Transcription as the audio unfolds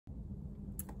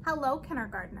Hello,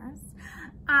 kindergartners.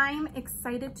 I'm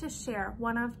excited to share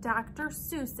one of Dr.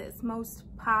 Seuss's most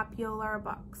popular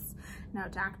books. Now,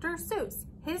 Dr. Seuss,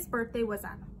 his birthday was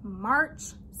on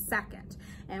March 2nd,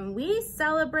 and we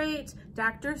celebrate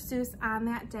Dr. Seuss on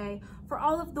that day for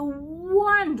all of the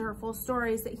wonderful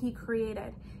stories that he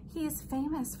created. He is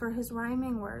famous for his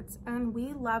rhyming words, and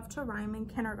we love to rhyme in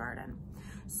kindergarten.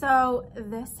 So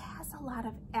this has a lot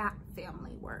of at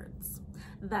family words.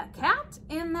 The Cat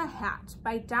in the Hat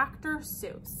by Dr.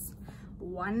 Seuss.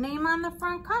 One name on the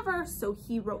front cover, so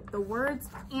he wrote the words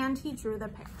and he drew the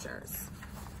pictures.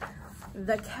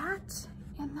 The Cat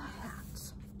in the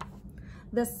Hat.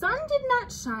 The sun did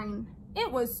not shine.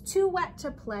 It was too wet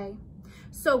to play.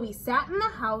 So we sat in the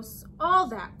house all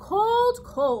that cold,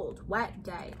 cold, wet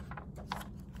day.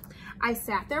 I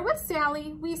sat there with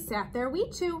Sally, we sat there, we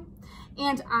two,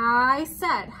 and I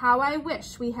said how I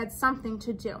wish we had something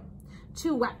to do.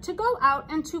 Too wet to go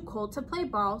out and too cold to play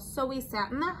ball, so we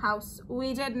sat in the house,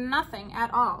 we did nothing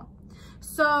at all.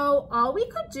 So all we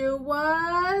could do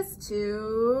was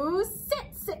to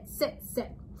sit, sit, sit,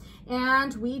 sit.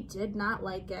 And we did not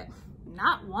like it,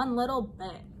 not one little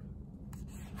bit.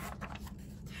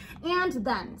 And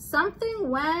then something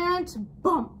went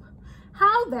bump.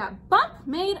 How that bump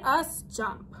made us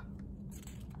jump.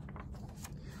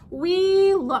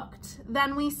 We looked,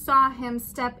 then we saw him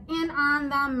step in on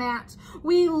the mat.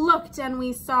 We looked and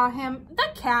we saw him, the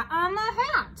cat on the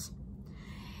hat.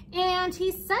 And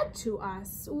he said to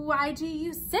us, "Why do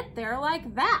you sit there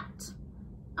like that?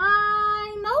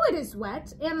 I know it is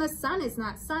wet and the sun is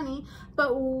not sunny,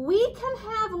 but we can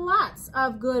have lots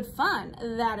of good fun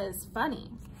that is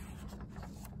funny."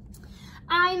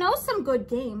 "I know some good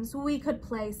games we could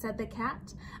play," said the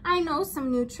cat. "I know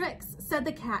some new tricks," said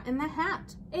the cat in the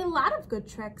hat. "A lot of good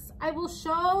tricks. I will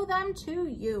show them to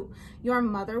you. Your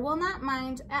mother will not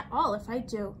mind at all if I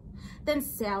do." Then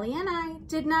Sally and I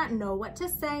did not know what to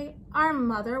say. Our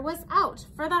mother was out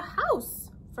for the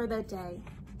house for the day.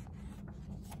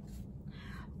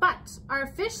 But our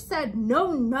fish said,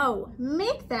 "No, no,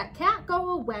 make that cat go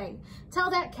away.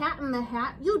 Tell that cat in the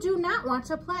hat you do not want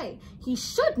to play. He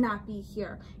should not be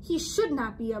here. He should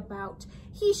not be about.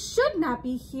 He should not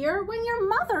be here when your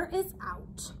mother is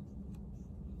out."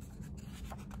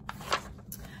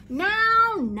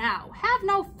 Now, have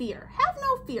no fear,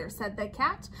 said the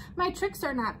cat. "My tricks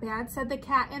are not bad," said the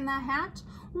cat in the hat.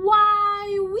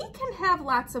 "Why, we can have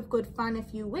lots of good fun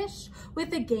if you wish,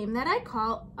 with a game that I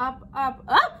call Up, Up,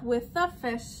 Up with the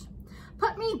Fish."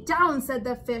 "Put me down," said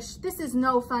the fish. "This is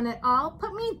no fun at all."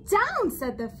 "Put me down,"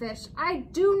 said the fish. "I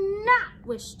do not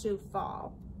wish to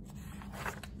fall."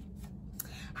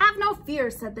 "Have no fear,"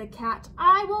 said the cat.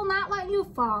 "I will not let you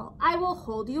fall. I will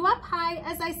hold you up high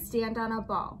as I stand on a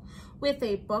ball, with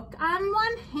a book on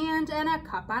one hand and a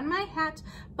cup on my hat.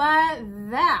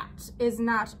 But that is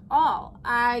not all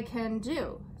I can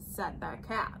do," said the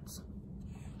cat.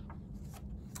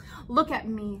 Look at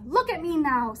me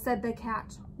now," said the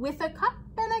cat, "with a cup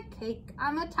and a cake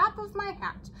on the top of my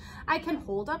hat. I can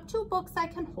hold up 2 books, I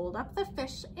can hold up the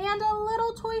fish, and a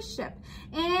little toy ship,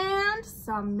 and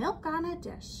some milk on a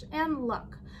dish. And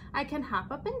look, I can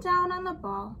hop up and down on the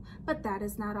ball, but that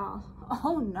is not all.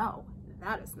 Oh no,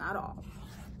 that is not all.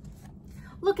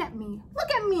 Look at me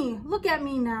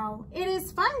now. It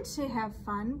is fun to have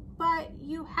fun, but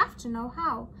you have to know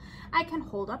how. I can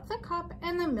hold up the cup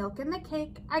and the milk and the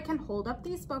cake. I can hold up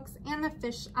these books and the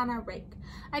fish on a rake.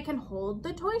 I can hold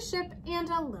the toy ship and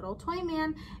a little toy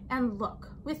man. And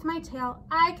look, with my tail,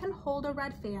 I can hold a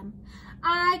red fan.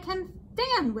 I can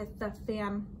fan with the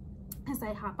fan as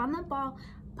I hop on the ball,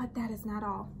 but that is not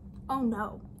all. Oh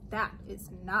no, that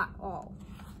is not all."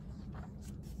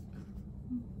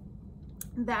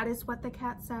 That is what the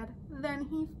cat said. Then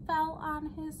he fell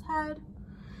on his head.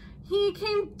 He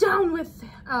came down with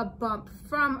a bump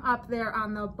from up there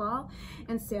on the ball,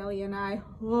 and Sally and I,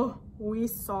 we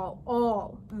saw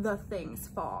all the things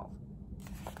fall.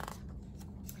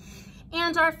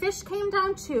 And our fish came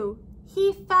down too.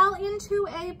 He fell into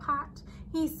a pot.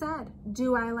 He said,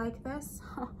 "Do I like this?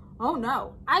 Oh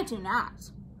no, I do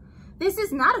not." "This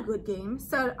is not a good game,"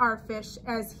 said our fish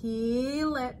as he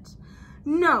lit.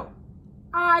 "No,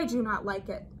 I do not like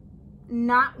it.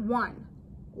 Not one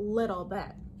little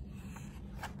bit."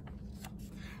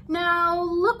 "Now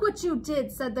look what you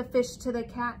did," said the fish to the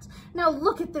cat. "Now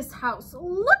look at this house.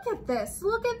 Look at this.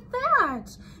 Look at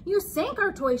that. You sank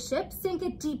our toy ship, sank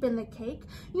it deep in the cake.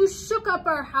 You shook up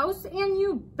our house and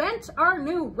you bent our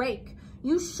new rake.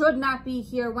 You should not be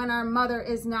here when our mother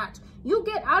is not. You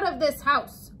get out of this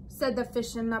house," said the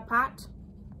fish in the pot.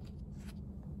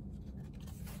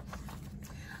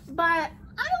 "But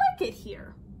I like it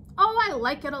here. "Oh, I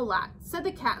like it a lot," said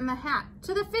the Cat in the Hat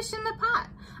to the fish in the pot.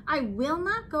 "I will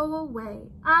not go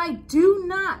away. I do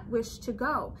not wish to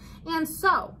go. And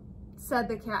so," said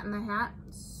the Cat in the Hat,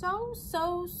 so,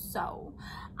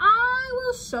 "I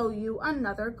will show you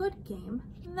another good game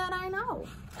that I know."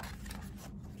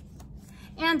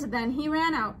 And then he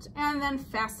ran out, and then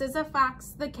fast as a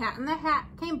fox, the Cat in the Hat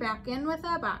came back in with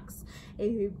a box.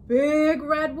 A big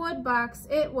redwood box.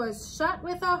 It was shut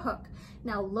with a hook.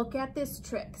 "Now look at this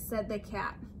trick," said the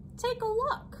cat. "Take a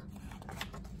look."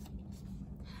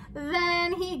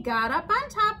 Then he got up on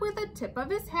top with the tip of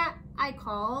his hat. "I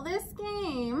call this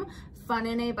game Fun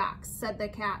in a Box," said the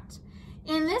cat.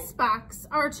 "In this box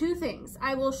are two things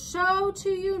I will show to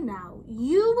you now.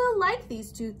 You will like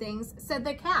these two things," said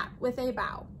the cat with a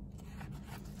bow.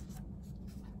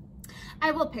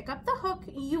 "I will pick up the hook.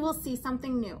 You will see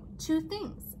something new. Two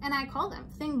things, and I call them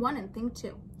Thing 1 and Thing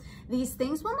 2. These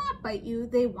things will not bite you.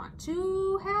 They want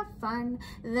to have fun."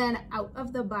 Then out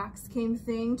of the box came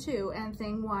Thing 2 and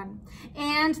Thing 1,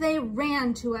 and they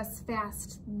ran to us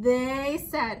fast. They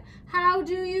said, "How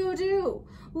do you do?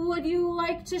 Would you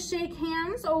like to shake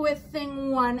hands with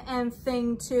Thing 1 and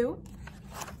Thing 2?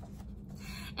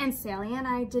 And Sally and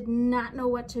I did not know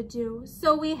what to do,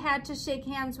 so we had to shake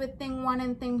hands with Thing 1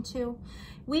 and Thing 2.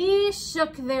 We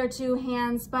shook their two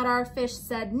hands, but our fish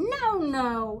said, "No,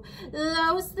 no,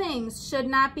 those things should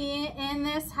not be in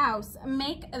this house.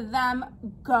 Make them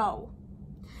go.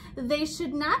 They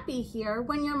should not be here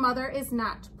when your mother is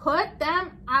not. Put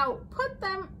them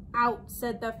out,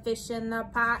 said the fish in the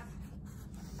pot.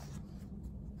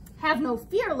 "Have no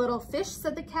fear, little fish,"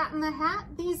 said the Cat in the Hat.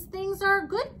 "These things are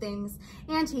good things."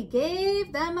 And he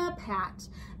gave them a pat.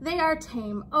 "They are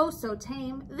tame, oh so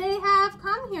tame. They have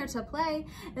come here to play.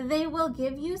 They will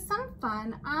give you some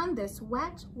fun on this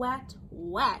wet, wet,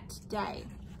 wet day."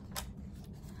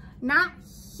 Now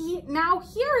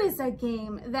here is a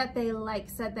game that they like,"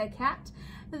 said the cat.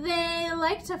 "They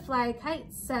like to fly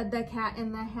kites," said the Cat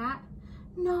in the Hat.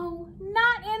 "No,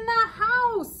 not in the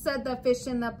house," said the fish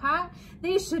in the pot.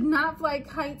 "They should not fly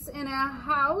kites in a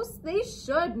house. They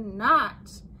should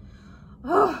not.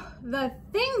 Oh, the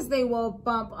things they will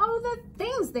bump. Oh, the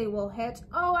things they will hit.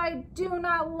 Oh, I do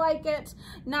not like it.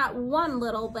 Not one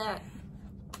little bit."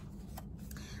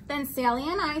 Then Sally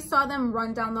and I saw them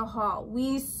run down the hall.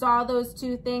 We saw those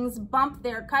two things bump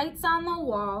their kites on the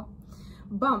wall.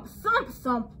 Bump, thump,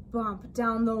 thump, bump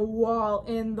down the wall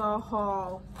in the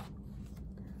hall.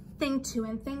 Thing 2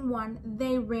 and Thing 1,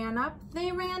 they ran up,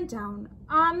 they ran down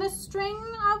on the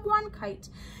string of one kite.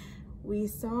 We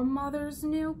saw Mother's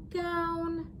new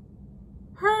gown,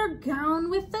 her gown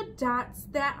with the dots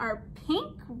that are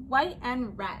pink, white,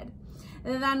 and red.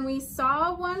 Then we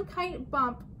saw one kite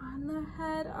bump on the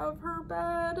head of her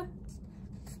bed.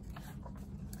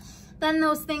 Then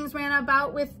those things ran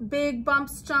about with big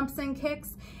bumps, jumps, and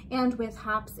kicks, and with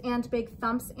hops and big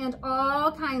thumps and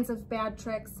all kinds of bad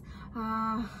tricks.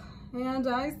 And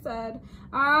I said,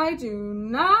 "I do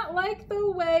not like the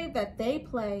way that they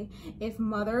play. If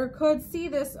Mother could see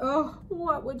this, oh,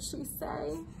 what would she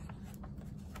say?"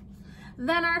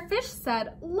 Then our fish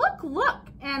said, "Look, look,"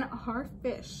 and our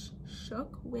fish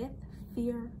shook with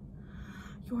fear.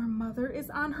 "Your mother is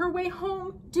on her way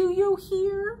home. Do you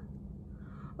hear?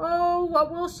 Oh,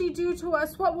 what will she do to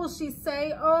us? What will she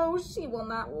say? Oh, she will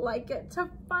not like it to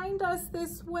find us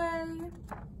this way.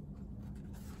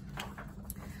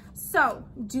 So,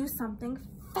 do something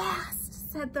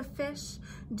fast," said the fish.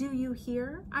 "Do you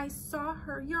hear? I saw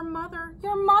her. Your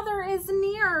mother is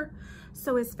near.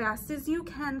 So as fast as you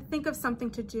can, think of something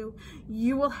to do.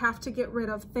 You will have to get rid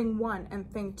of Thing 1 and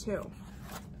Thing 2.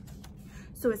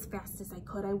 So as fast as I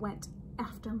could, I went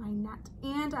after my net.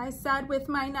 And I said with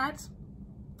my net,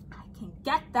 "I can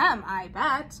get them, I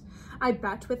bet. I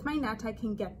bet with my net I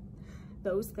can get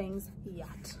those things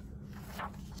yet."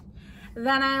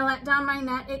 Then I let down my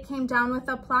net, it came down with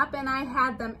a plop, and I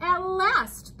had them. At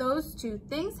last, those two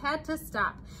things had to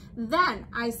stop. Then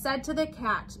I said to the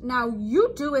cat, "Now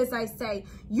you do as I say.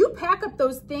 You pack up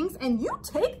those things and you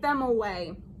take them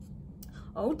away."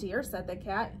 "Oh dear," said the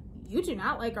cat, "you do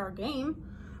not like our game.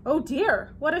 Oh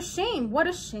dear, what a shame, what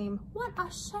a shame, what a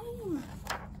shame."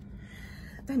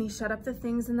 Then he shut up the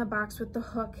things in the box with the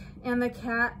hook, and the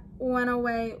cat went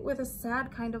away with a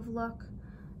sad kind of look.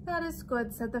 "That is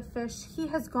good," said the fish. "He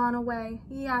has gone away."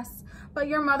 "Yes, but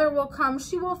your mother will come.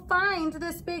 She will find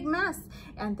this big mess.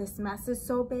 And this mess is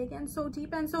so big and so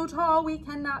deep and so tall, we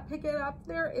cannot pick it up.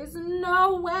 There is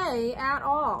no way at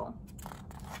all."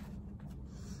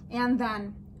 And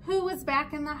then Who was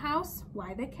back in the house?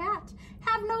 Why, the cat.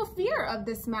 Have no fear of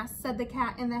this mess, said the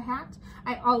cat in the hat.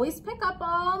 I always pick up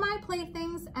all my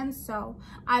playthings, and so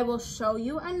I will show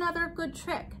you another good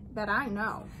trick that I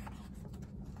know.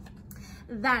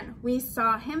 Then we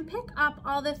saw him pick up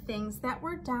all the things that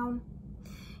were down.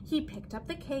 He picked up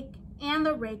the cake and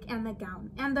the rake and the gown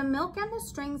and the milk and the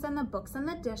strings and the books and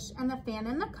the dish and the fan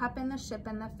and the cup and the ship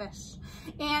and the fish.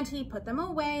 And he put them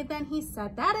away. Then he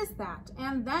said, that is that.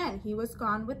 And then he was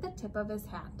gone with the tip of his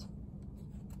hat.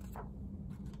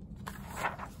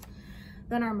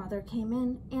 Then our mother came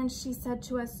in and she said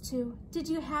to us too, did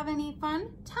you have any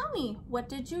fun? Tell me, what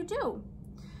did you do?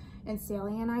 And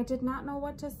Sally and I did not know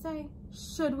what to say.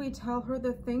 Should we tell her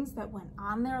the things that went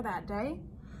on there that day?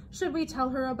 Should we tell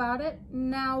her about it?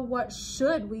 Now, what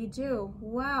should we do?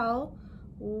 Well,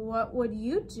 what would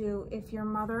you do if your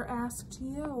mother asked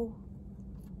you?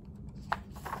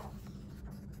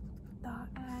 The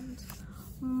end.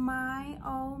 My,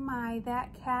 oh my,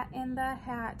 that cat in the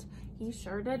hat. He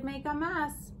sure did make a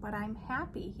mess, but I'm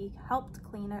happy he helped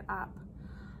clean it up.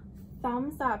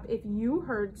 Thumbs up if you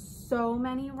heard so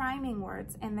many rhyming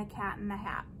words in The Cat in the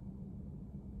Hat.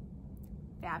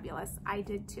 Fabulous, I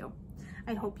did too.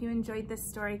 I hope you enjoyed this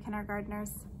story,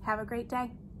 kindergartners. Have a great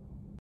day.